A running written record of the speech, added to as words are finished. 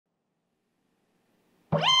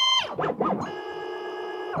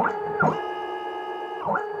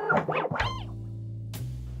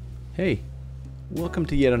Hey, welcome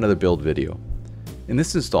to yet another build video. In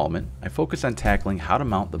this installment, I focus on tackling how to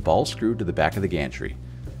mount the ball screw to the back of the gantry.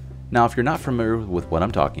 Now, if you're not familiar with what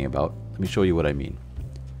I'm talking about, let me show you what I mean.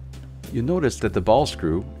 You'll notice that the ball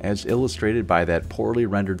screw, as illustrated by that poorly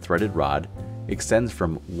rendered threaded rod, extends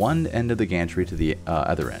from one end of the gantry to the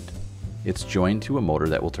other end. It's joined to a motor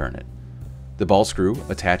that will turn it. The ball screw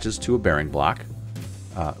attaches to a bearing block,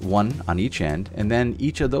 one on each end, and then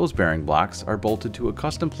each of those bearing blocks are bolted to a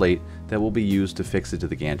custom plate that will be used to fix it to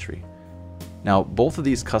the gantry. Now, both of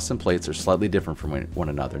these custom plates are slightly different from one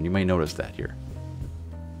another, and you may notice that here.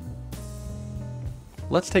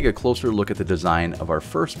 Let's take a closer look at the design of our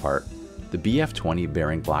first part, the BF20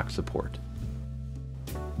 bearing block support.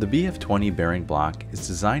 The BF20 bearing block is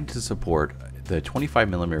designed to support the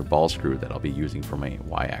 25mm ball screw that I'll be using for my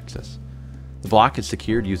Y-axis. The block is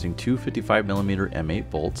secured using two 55mm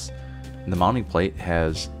M8 bolts, and the mounting plate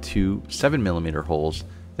has two 7mm holes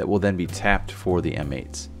that will then be tapped for the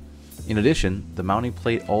M8s. In addition, the mounting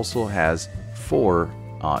plate also has four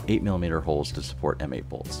 8mm holes to support M8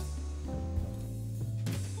 bolts.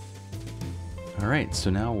 Alright,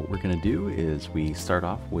 so now what we're going to do is we start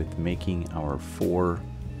off with making our four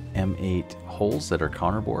M8 holes that are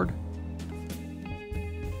counterbored.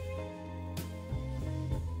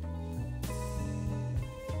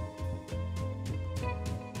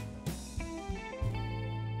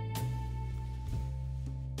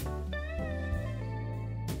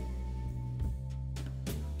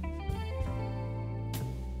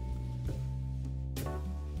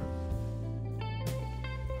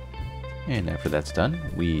 And after that's done,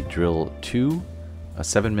 we drill two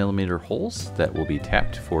 7mm holes that will be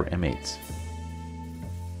tapped for M8s.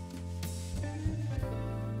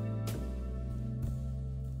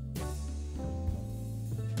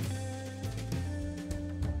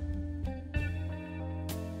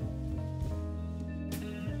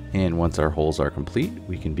 And once our holes are complete,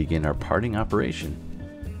 we can begin our parting operation.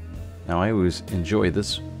 Now, I always enjoy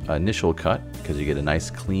this initial cut because you get a nice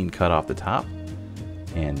clean cut off the top,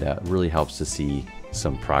 and really helps to see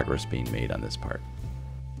some progress being made on this part.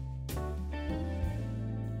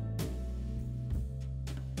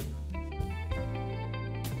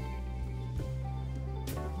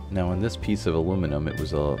 Now, in this piece of aluminum, it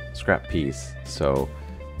was a scrap piece, so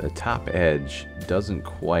the top edge doesn't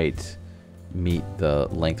quite meet the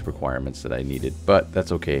length requirements that I needed, but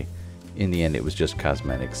that's okay. In the end, it was just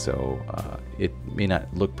cosmetic, so it may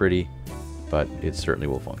not look pretty, but it certainly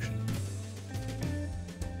will function.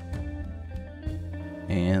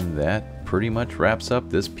 And that pretty much wraps up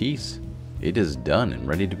this piece. It is done and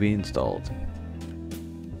ready to be installed.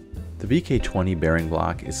 The BK20 bearing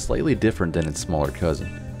block is slightly different than its smaller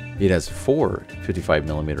cousin. It has four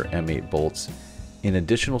 55mm M8 bolts and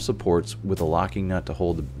additional supports with a locking nut to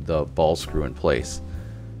hold the ball screw in place.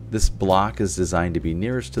 This block is designed to be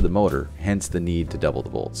nearest to the motor, hence the need to double the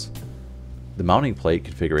bolts. The mounting plate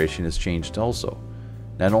configuration has changed also.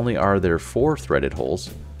 Not only are there four threaded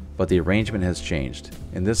holes, but the arrangement has changed,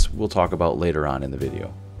 and this we'll talk about later on in the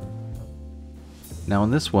video. Now,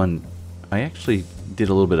 in this one, I actually did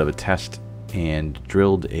a little bit of a test and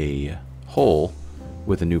drilled a hole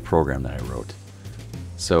with a new program that I wrote.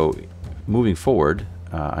 So moving forward,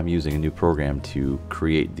 I'm using a new program to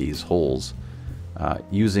create these holes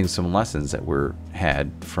using some lessons that were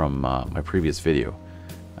had from my previous video.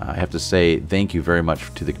 I have to say thank you very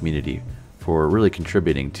much to the community for really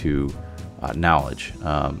contributing to knowledge,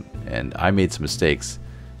 and I made some mistakes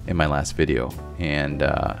in my last video, and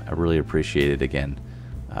I really appreciate it again.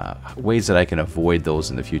 Ways that I can avoid those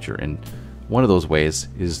in the future, and one of those ways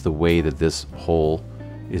is the way that this hole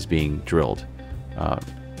is being drilled.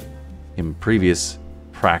 In previous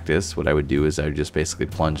practice, what I would do is I would just basically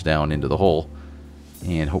plunge down into the hole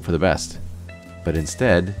and hope for the best, but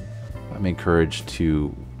instead I'm encouraged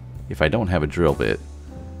to, if I don't have a drill bit,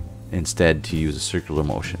 instead to use a circular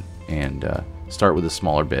motion and start with a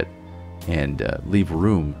smaller bit and leave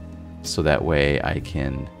room so that way I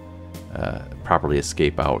can properly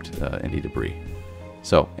escape out any debris.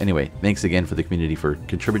 So anyway, thanks again for the community for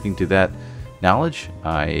contributing to that knowledge.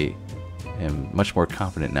 I am much more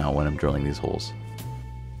confident now when I'm drilling these holes.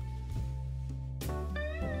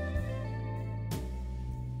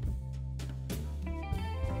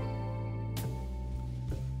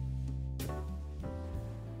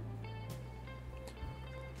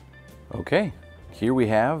 Okay, here we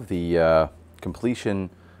have the completion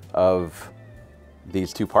of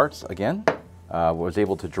these two parts again. Was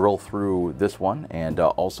able to drill through this one and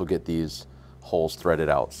also get these holes threaded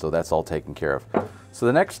out, so that's all taken care of. So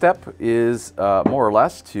the next step is more or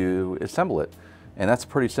less to assemble it, and that's a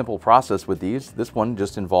pretty simple process with these. This one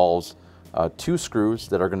just involves 2 screws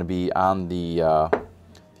that are going to be on the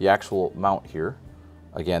actual mount here.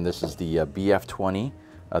 Again, this is the BF20.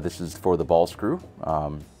 This is for the ball screw.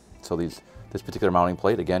 So this particular mounting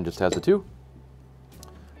plate, again, just has the 2.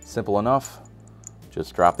 Simple enough.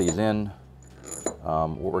 Just drop these in.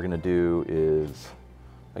 What we're going to do is,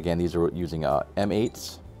 again, these are using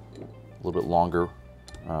M8s, a little bit longer.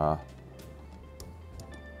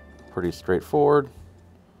 Pretty straightforward.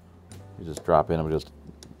 You just drop in. I'm just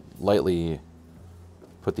lightly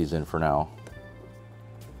put these in for now.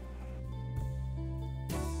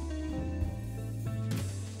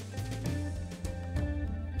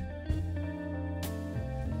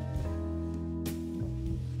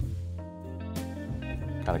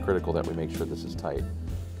 Kind of critical that we make sure this is tight.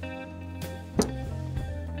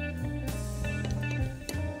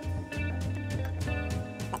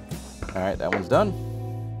 All right, that one's done.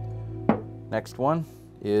 Next one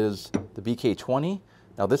is the BK20.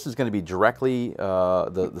 Now this is going to be directly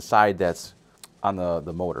the side that's on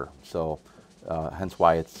the motor, so hence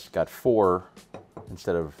why it's got 4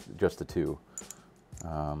 instead of just the 2.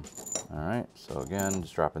 All right, so again,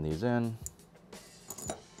 just dropping these in.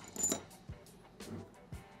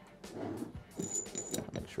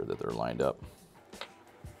 Make sure that they're lined up.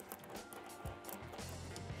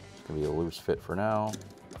 It's going to be a loose fit for now.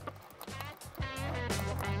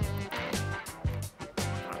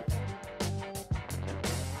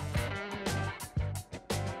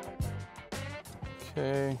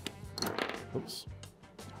 Okay. Oops.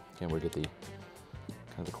 Can't really get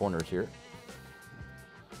the corners here.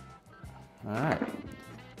 All right.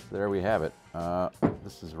 So there we have it.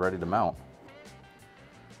 This is ready to mount.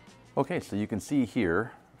 Okay, so you can see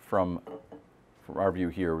here from our view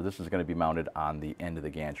here, this is going to be mounted on the end of the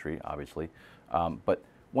gantry, obviously. But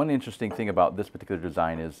one interesting thing about this particular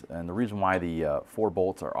design is, and the reason why the 4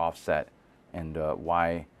 bolts are offset and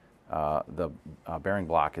why the bearing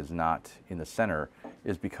block is not in the center,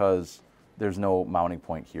 is because there's no mounting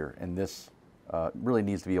point here, and this really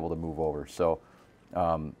needs to be able to move over. So,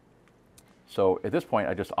 so at this point,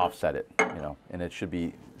 I just offset it, you know, and it should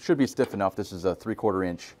be stiff enough. This is a 3/4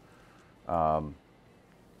 inch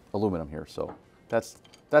aluminum here, so that's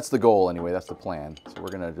the goal anyway. That's the plan. So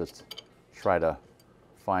we're gonna just try to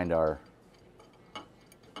find our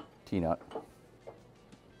T-nut.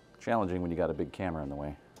 Challenging when you got a big camera in the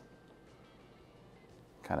way.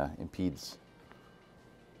 Kind of impedes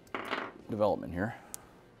development here.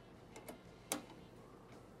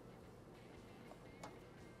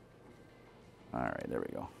 All right, there we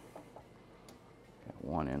go. Got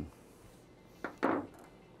one in.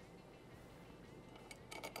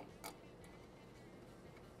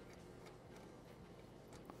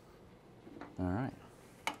 All right.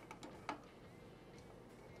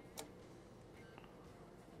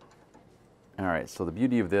 All right, so the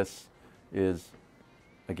beauty of this is,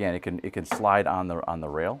 again, it can slide on the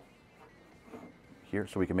rail here,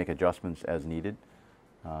 so we can make adjustments as needed.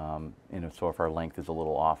 And so if our length is a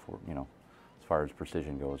little off, you know, as far as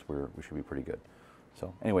precision goes, we should be pretty good.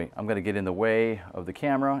 So anyway, I'm going to get in the way of the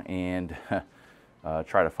camera and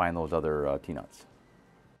try to find those other T-nuts.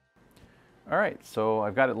 All right, so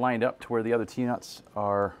I've got it lined up to where the other T-nuts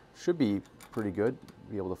should be pretty good.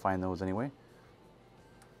 Be able to find those anyway.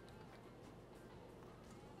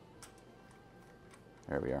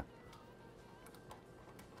 There we are.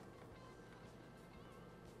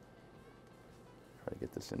 Try to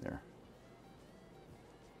get this in there.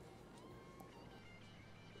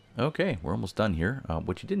 Okay, we're almost done here.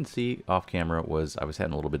 What you didn't see off camera was I was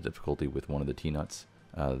having a little bit of difficulty with one of the T-nuts.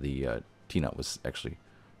 The T-nut was actually,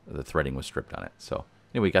 the threading was stripped on it. So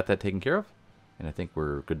anyway, got that taken care of, and I think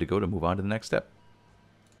we're good to go to move on to the next step.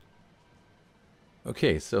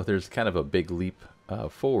 Okay, so there's kind of a big leap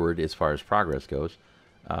forward as far as progress goes.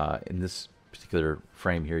 In this particular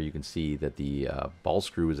frame here, you can see that the ball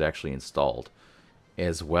screw is actually installed,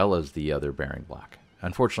 as well as the other bearing block.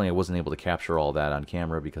 Unfortunately, I wasn't able to capture all that on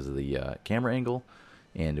camera because of the camera angle,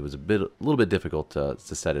 and it was a little bit difficult to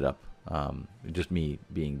set it up. Just me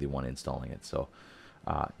being the one installing it. So,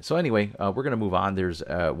 anyway, we're going to move on. There's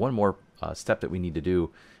one more step that we need to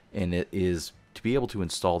do, and it is to be able to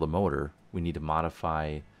install the motor. We need to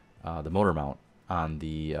modify the motor mount on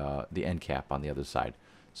the end cap on the other side.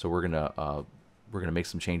 So we're gonna make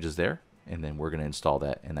some changes there, and then we're gonna install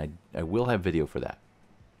that, and I will have video for that.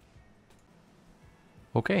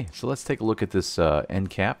 Okay, so let's take a look at this end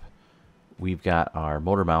cap. We've got our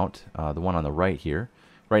motor mount, the one on the right here.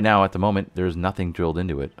 Right now, at the moment, there's nothing drilled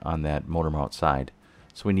into it on that motor mount side.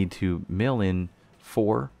 So we need to mill in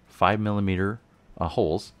 4 5mm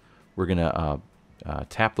holes. We're going to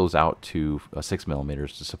tap those out to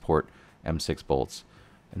 6mm to support M6 bolts.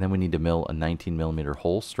 And then we need to mill a 19mm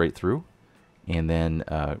hole straight through, and then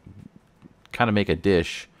kind of make a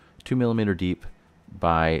dish 2mm deep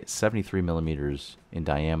by 73mm in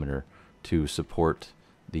diameter to support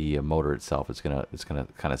the motor itself. It's gonna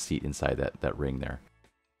kind of seat inside that ring there.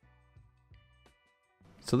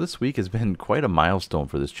 So this week has been quite a milestone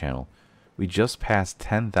for this channel. We just passed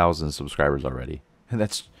 10,000 subscribers already, and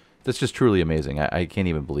that's just truly amazing. I can't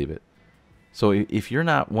even believe it. So if you're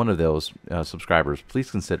not one of those subscribers,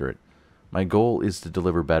 please consider it. My goal is to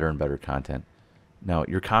deliver better and better content. Now,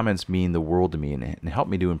 your comments mean the world to me and help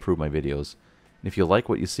me to improve my videos. And if you like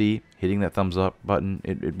what you see, hitting that thumbs up button,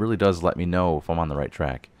 it really does let me know if I'm on the right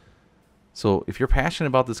track. So if you're passionate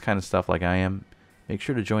about this kind of stuff like I am, make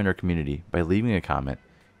sure to join our community by leaving a comment,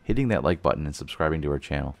 hitting that like button, and subscribing to our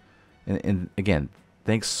channel. And again,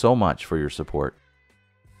 thanks so much for your support.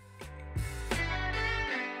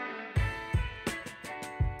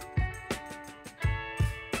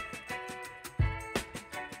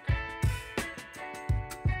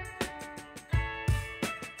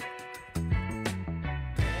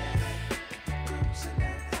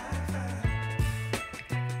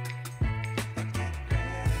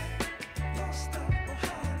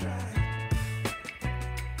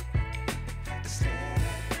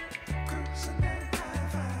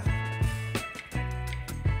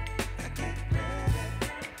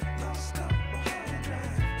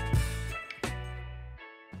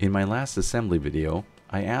 In my last assembly video,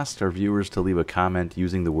 I asked our viewers to leave a comment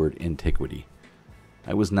using the word antiquity.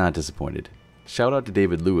 I was not disappointed. Shout out to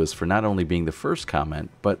David Lewis for not only being the first comment,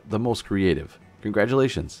 but the most creative.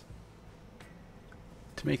 Congratulations!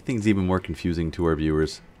 To make things even more confusing to our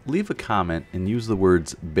viewers, leave a comment and use the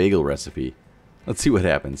words bagel recipe. Let's see what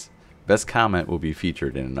happens. Best comment will be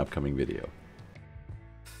featured in an upcoming video.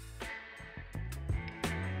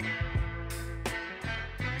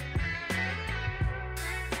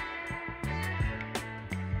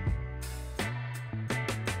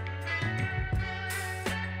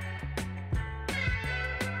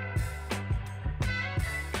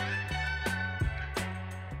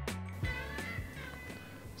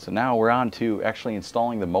 So now we're on to actually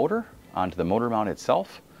installing the motor onto the motor mount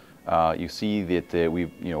itself. You see that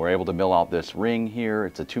we're able to mill out this ring here.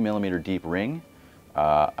 It's a 2mm deep ring.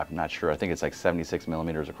 I'm not sure. I think it's like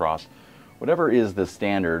 76mm across. Whatever is the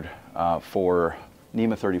standard for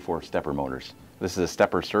NEMA 34 stepper motors. This is a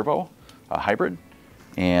stepper servo hybrid,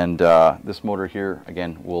 and this motor here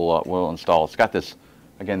again we'll install. It's got this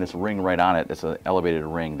this ring right on it. It's an elevated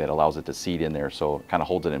ring that allows it to seat in there, so it kind of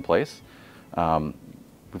holds it in place.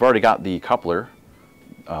 We've already got the coupler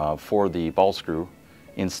for the ball screw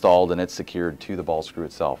installed, and it's secured to the ball screw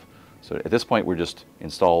itself. So at this point, we're just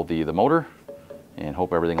install the motor and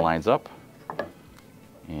hope everything lines up.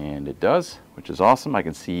 And it does, which is awesome. I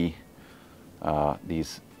can see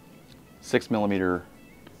these 6mm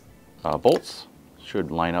bolts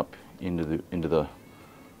should line up into the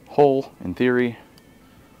hole in theory.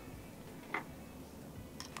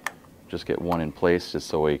 Just get one in place just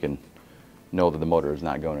so we can know that the motor is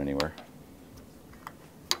not going anywhere.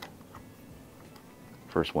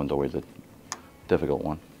 First one's always a difficult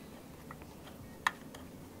one.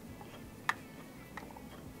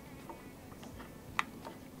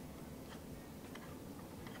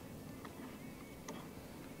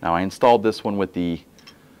 Now I installed this one with the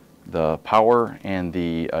power and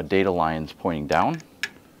the data lines pointing down,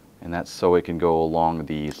 and that's so it can go along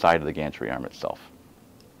the side of the gantry arm itself.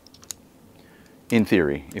 In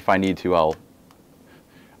theory, if I need to, I'll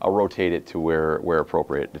rotate it to where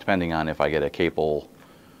appropriate, depending on if I get a cable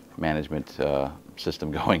management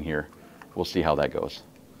system going here. We'll see how that goes.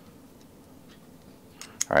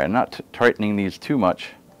 All right, I'm not tightening these too much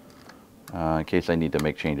in case I need to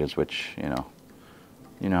make changes, which, you know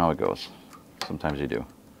how it goes. Sometimes you do.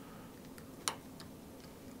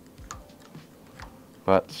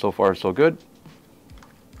 But so far, so good.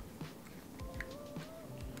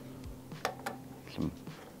 I'm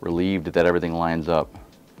relieved that everything lines up.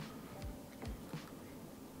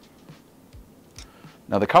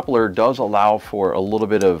 Now the coupler does allow for a little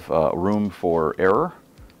bit of room for error.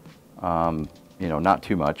 Not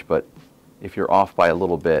too much, but if you're off by a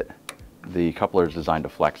little bit, the coupler is designed to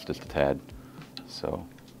flex just a tad. So,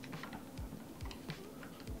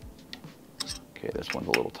 okay, this one's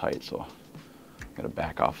a little tight, so I'm going to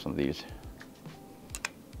back off some of these.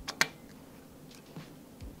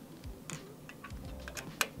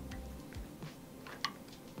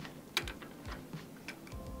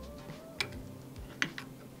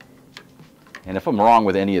 And if I'm wrong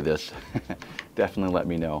with any of this, definitely let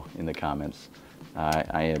me know in the comments.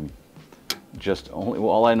 I am just only, well,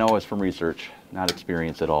 all I know is from research, not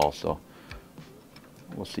experience at all, so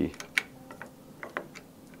we'll see.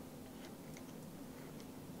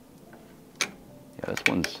 Yeah, this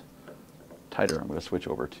one's tighter. I'm going to switch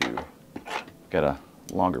over to, got a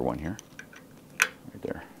longer one here, right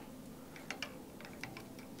there.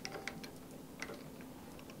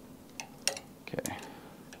 Okay.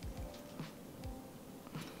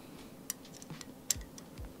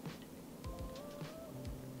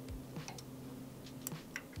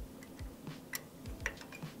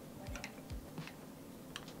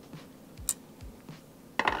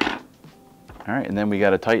 All right, and then we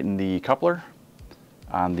got to tighten the coupler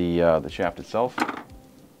on the shaft itself.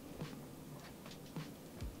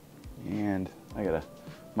 And I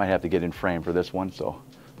might have to get in frame for this one, so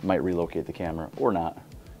I might relocate the camera or not.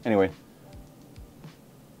 Anyway,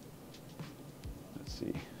 let's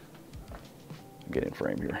see. Get in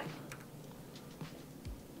frame here.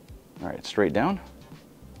 All right, straight down.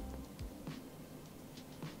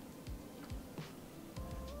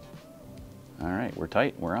 All right, we're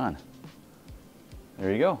tight, we're on.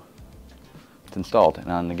 There you go. It's installed,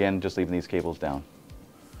 and again, just leaving these cables down.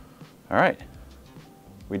 All right,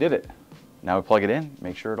 we did it. Now we plug it in,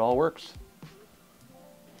 make sure it all works.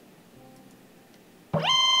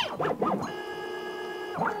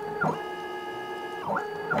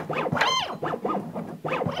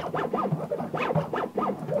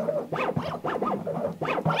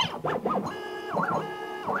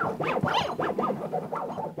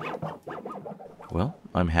 Well,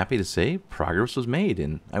 I'm happy to say progress was made,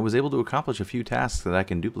 and I was able to accomplish a few tasks that I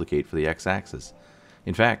can duplicate for the X-axis.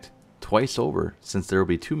 In fact, twice over, since there will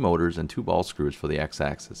be 2 motors and 2 ball screws for the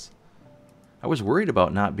X-axis. I was worried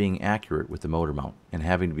about not being accurate with the motor mount and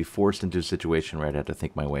having to be forced into a situation where I'd have to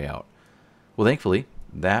think my way out. Well, thankfully,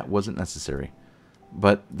 that wasn't necessary.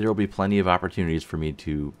 But there will be plenty of opportunities for me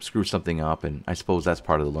to screw something up, and I suppose that's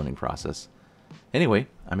part of the learning process. Anyway,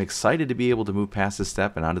 I'm excited to be able to move past this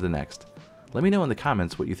step and on to the next. Let me know in the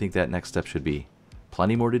comments what you think that next step should be.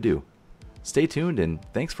 Plenty more to do. Stay tuned, and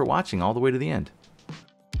thanks for watching all the way to the end.